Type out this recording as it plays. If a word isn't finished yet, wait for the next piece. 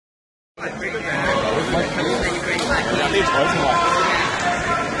There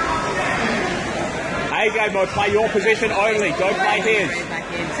you go, Mo. Play your position only. Don't play his.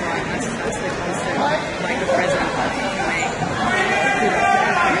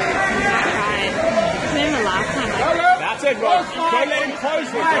 That's it, Mo. Don't let him close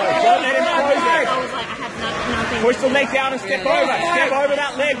it, bro. Don't let him close it. Push the leg down and step over. Step over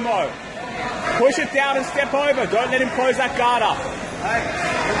that leg, Mo. Push it down and step over. Don't let him close that guard up.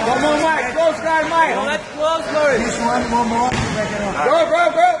 Come on, Mike. Close guard, Mike. Don't let close, Maurice. This one more. Go.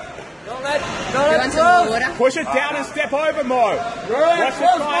 Don't let close. Push it down and step over, Mo. Watch the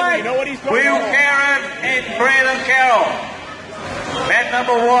time. You know what he's going Will Karen and Brandon Carroll. Mat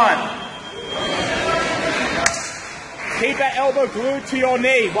number 1. Keep that elbow glued to your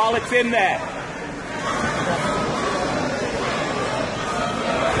knee while it's in there.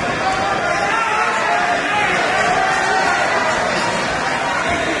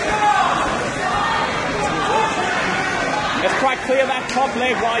 Let's try clear that top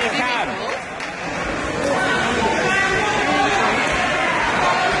leg while you can.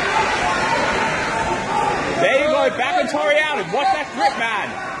 There you go, back and Tori out. Watch that grip, man.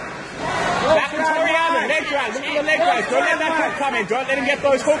 Back and Tori out. Leg drag. Look at the leg drag. Don't let that hook come in. Don't let him get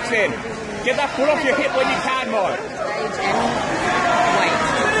those hooks in. Get that foot off your hip when you can, Mo.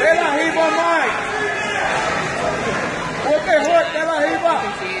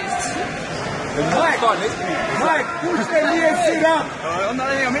 Mike, push the knee and sit up. I'm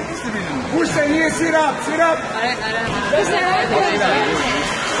in this division. Push the knee and sit up. Sit up.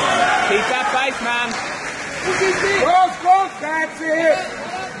 Keep that base, man. Close. That's it.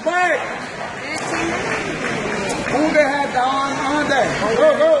 Mike. Pull the head down on there.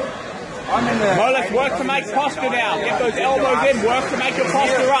 Go. I'm in there. Mo, let's work to make posture now. Get those elbows in. Work to make your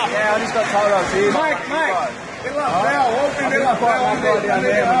posture up. Yeah, I just got told up. See, Mike. Open.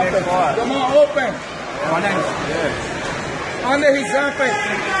 Come on, open. My name's Under his armpit.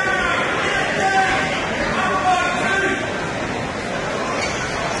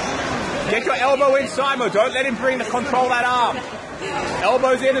 Get your elbow inside, Mo. Don't let him control that arm.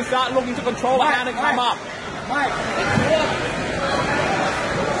 Elbows in and start looking to control the hand and come up. Mike.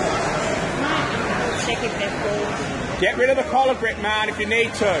 Get rid of the collar grip, man, if you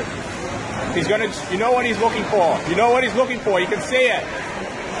need to. He's gonna. You know what he's looking for. You know what he's looking for. You can see it.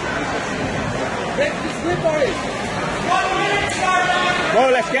 Mo,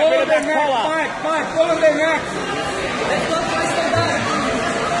 let's get rid of that collar. Mike, follow the neck. Let's go twice the back.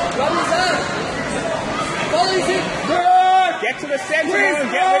 Rub his up. Follow his hip. Good. Get to the center and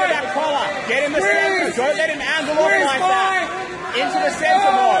get rid of that collar. Get in the center. Don't let him angle off like that. Into the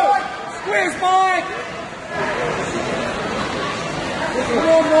center, Mo. Squeeze, Mike. Come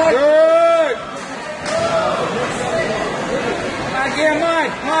on, Mike. Good. Again,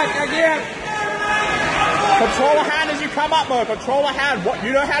 Mike, again. Control the hand as you come up, Mo. Control the hand.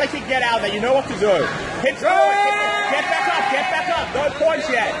 You know how to get out of there. You know what to do. Hit forward. Get back up. No points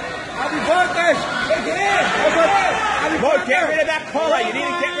yet. Mo, get rid of that collar. You need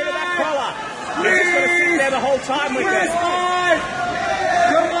to get rid of that collar. You're just going to sit there the whole time with it.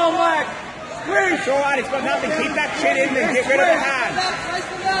 Come on, Mike. It's alright, it's got nothing. Keep that chin in and get rid of the hand.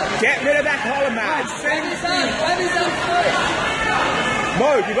 Get rid of that collar, man.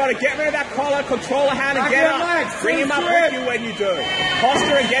 Mo, you got to get rid of that collar, control the hand and get up. Bring him up with you when you do.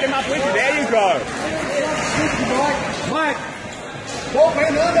 Posture and get him up with you. There you go. Mike.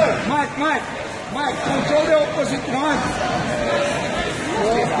 Mike, control the opposite hand.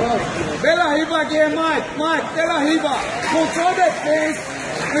 Bela Hiba again, Mike. Bela Hiba. Control the face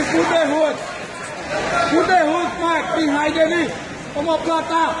and put the hook. Put the hook, Mike, behind the knee. Come on,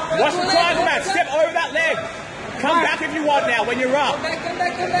 Plata. Watch the time, man. Step over that leg. Come back if you want now when you're up. Come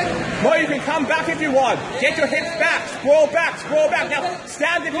back. Mo, you can come back if you want. Get your hips back. Scroll back. Now,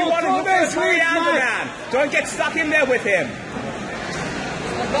 stand if you want to look for a three-hander, man. Don't get stuck in there with him.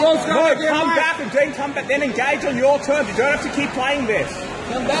 Mo, come back and then engage on your terms. You don't have to keep playing this.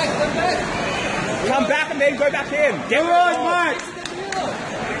 Come back. Come back and then go back in. Get right, Mike.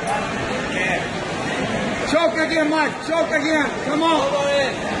 Yeah. Choke again, Mike. Come on.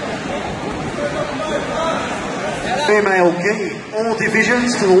 Female gi, all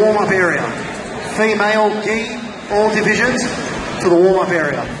divisions to the warm-up area. Female gi, all divisions to the warm-up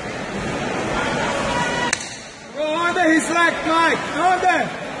area. Go under his leg, Mike. Under.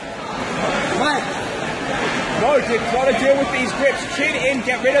 Mike. No, you've got to deal with these grips. Chin in,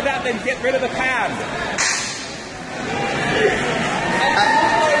 get rid of that, then get rid of the pound.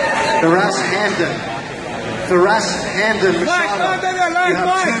 Faraz Hamden, Machado. You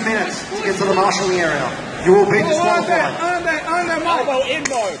have 2 minutes to get to the marshalling area. You will be disqualified. Under. in there, Mike. Elbow in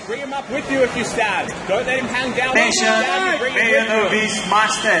though. Bring him up with you if you stand. Don't let him hang down. Attention, Stand, you bring him male with you. novice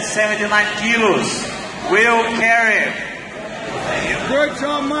master, 79 kilos. Will carry. Good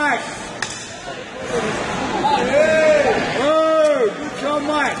job, Mike.